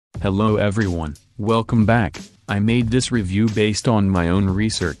Hello everyone, welcome back. I made this review based on my own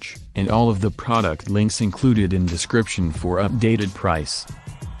research, and all of the product links included in description for updated price.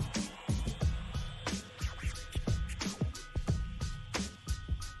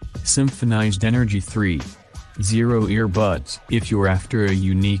 Symphonized NRG 3.0 earbuds. If you're after a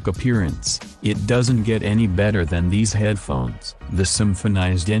unique appearance, it doesn't get any better than these headphones. The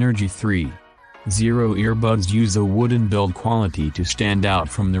Symphonized NRG 3.0 earbuds use a wooden build quality to stand out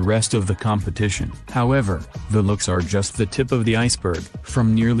from the rest of the competition. However, the looks are just the tip of the iceberg.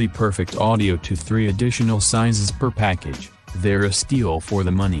 From nearly perfect audio to 3 additional sizes per package, they're a steal for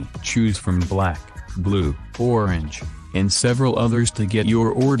the money. Choose from black, blue, orange, and several others to get your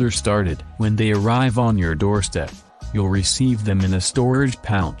order started. When they arrive on your doorstep, you'll receive them in a storage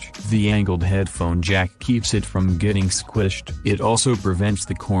pouch. The angled headphone jack keeps it from getting squished. It also prevents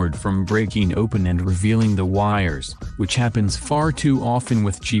the cord from breaking open and revealing the wires, which happens far too often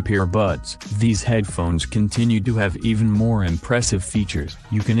with cheap earbuds. These headphones continue to have even more impressive features.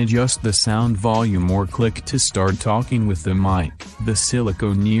 You can adjust the sound volume or click to start talking with the mic. The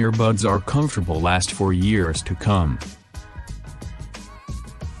silicone earbuds are comfortable, last for years to come.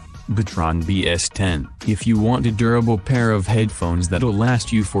 Betron BS10. If you want a durable pair of headphones that'll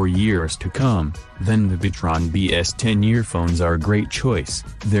last you for years to come, then the Betron BS10 earphones are a great choice.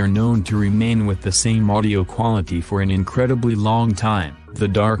 They're known to remain with the same audio quality for an incredibly long time. The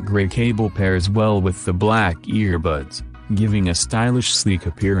dark gray cable pairs well with the black earbuds, giving a stylish, sleek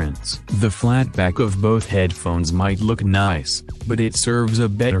appearance. The flat back of both headphones might look nice, but it serves a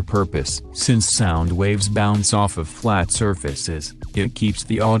better purpose. Since sound waves bounce off of flat surfaces, it keeps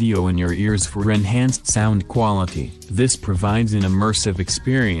the audio in your ears for enhanced sound quality. This provides an immersive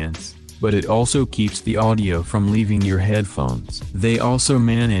experience, but it also keeps the audio from leaving your headphones. They also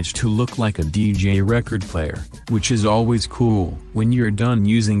manage to look like a DJ record player, which is always cool. When you're done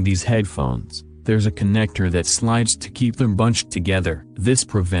using these headphones, there's a connector that slides to keep them bunched together. This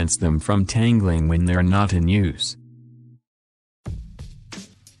prevents them from tangling when they're not in use.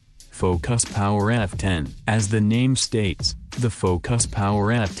 FOCUSPOWER F10. As the name states, the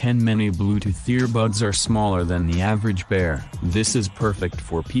FOCUSPOWER F10 mini Bluetooth earbuds are smaller than the average pair. This is perfect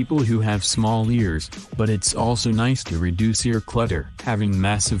for people who have small ears, but it's also nice to reduce ear clutter. Having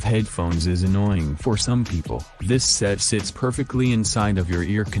massive headphones is annoying for some people. This set sits perfectly inside of your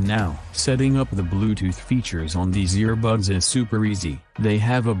ear canal. Setting up the Bluetooth features on these earbuds is super easy. They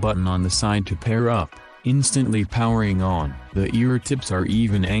have a button on the side to pair up, instantly powering on. The ear tips are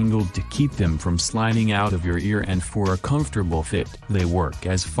even angled to keep them from sliding out of your ear, and for a comfortable fit. They work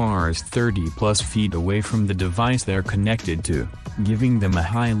as far as 30+ feet away from the device they're connected to, giving them a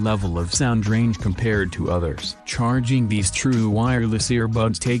high level of sound range compared to others. Charging these true wireless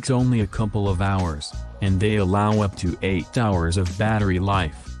earbuds takes only a couple of hours, and they allow up to 8 hours of battery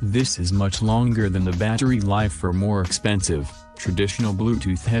life. This is much longer than the battery life for more expensive, traditional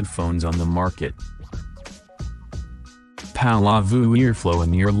Bluetooth headphones on the market. PALOVUE Earflow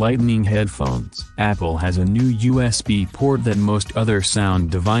in-ear lightning headphones. Apple has a new USB port that most other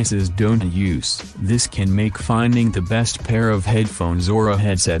sound devices don't use. This can make finding the best pair of headphones or a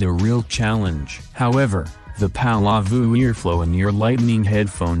headset a real challenge. However, the PALOVUE Earflow in-ear lightning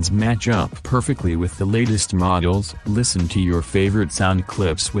headphones match up perfectly with the latest models. Listen to your favorite sound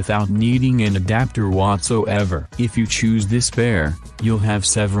clips without needing an adapter whatsoever. If you choose this pair, you'll have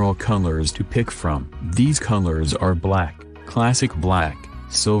several colors to pick from. These colors are black, classic black,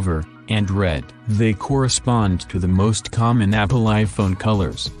 silver, and red. They correspond to the most common Apple iPhone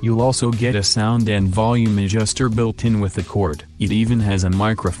colors. You'll also get a sound and volume adjuster built in with the cord. It even has a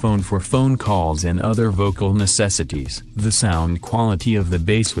microphone for phone calls and other vocal necessities. The sound quality of the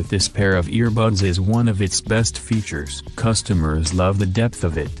bass with this pair of earbuds is one of its best features. Customers love the depth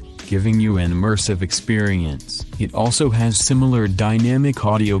of it, giving you an immersive experience. It also has similar dynamic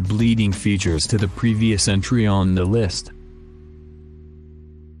audio bleeding features to the previous entry on the list.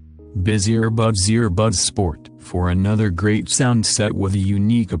 Earbuds Sport. For another great sound set with a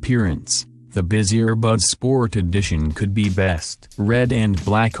unique appearance, the Earbuds Sport Edition could be best. Red and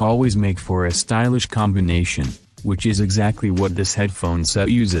black always make for a stylish combination, which is exactly what this headphone set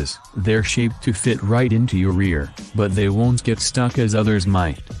uses. They're shaped to fit right into your ear, but they won't get stuck as others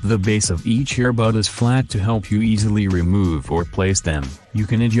might. The base of each earbud is flat to help you easily remove or place them. You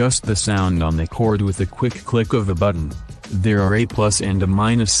can adjust the sound on the cord with a quick click of a button. There are a plus and a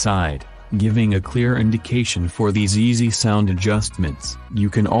minus side, giving a clear indication for these easy sound adjustments. You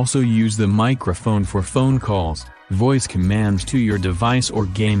can also use the microphone for phone calls, voice commands to your device or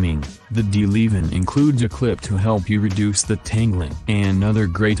gaming. The deal even includes a clip to help you reduce the tangling. Another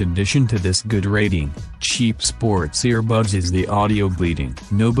great addition to this good rating, cheap sports earbuds, is the audio bleeding.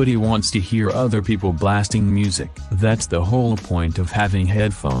 Nobody wants to hear other people blasting music. That's the whole point of having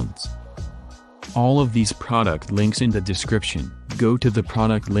headphones. All of these product links in the description. Go to the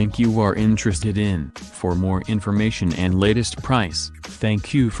product link you are interested in for more information and latest price.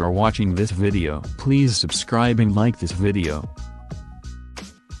 Thank you for watching this video. Please subscribe and like this video.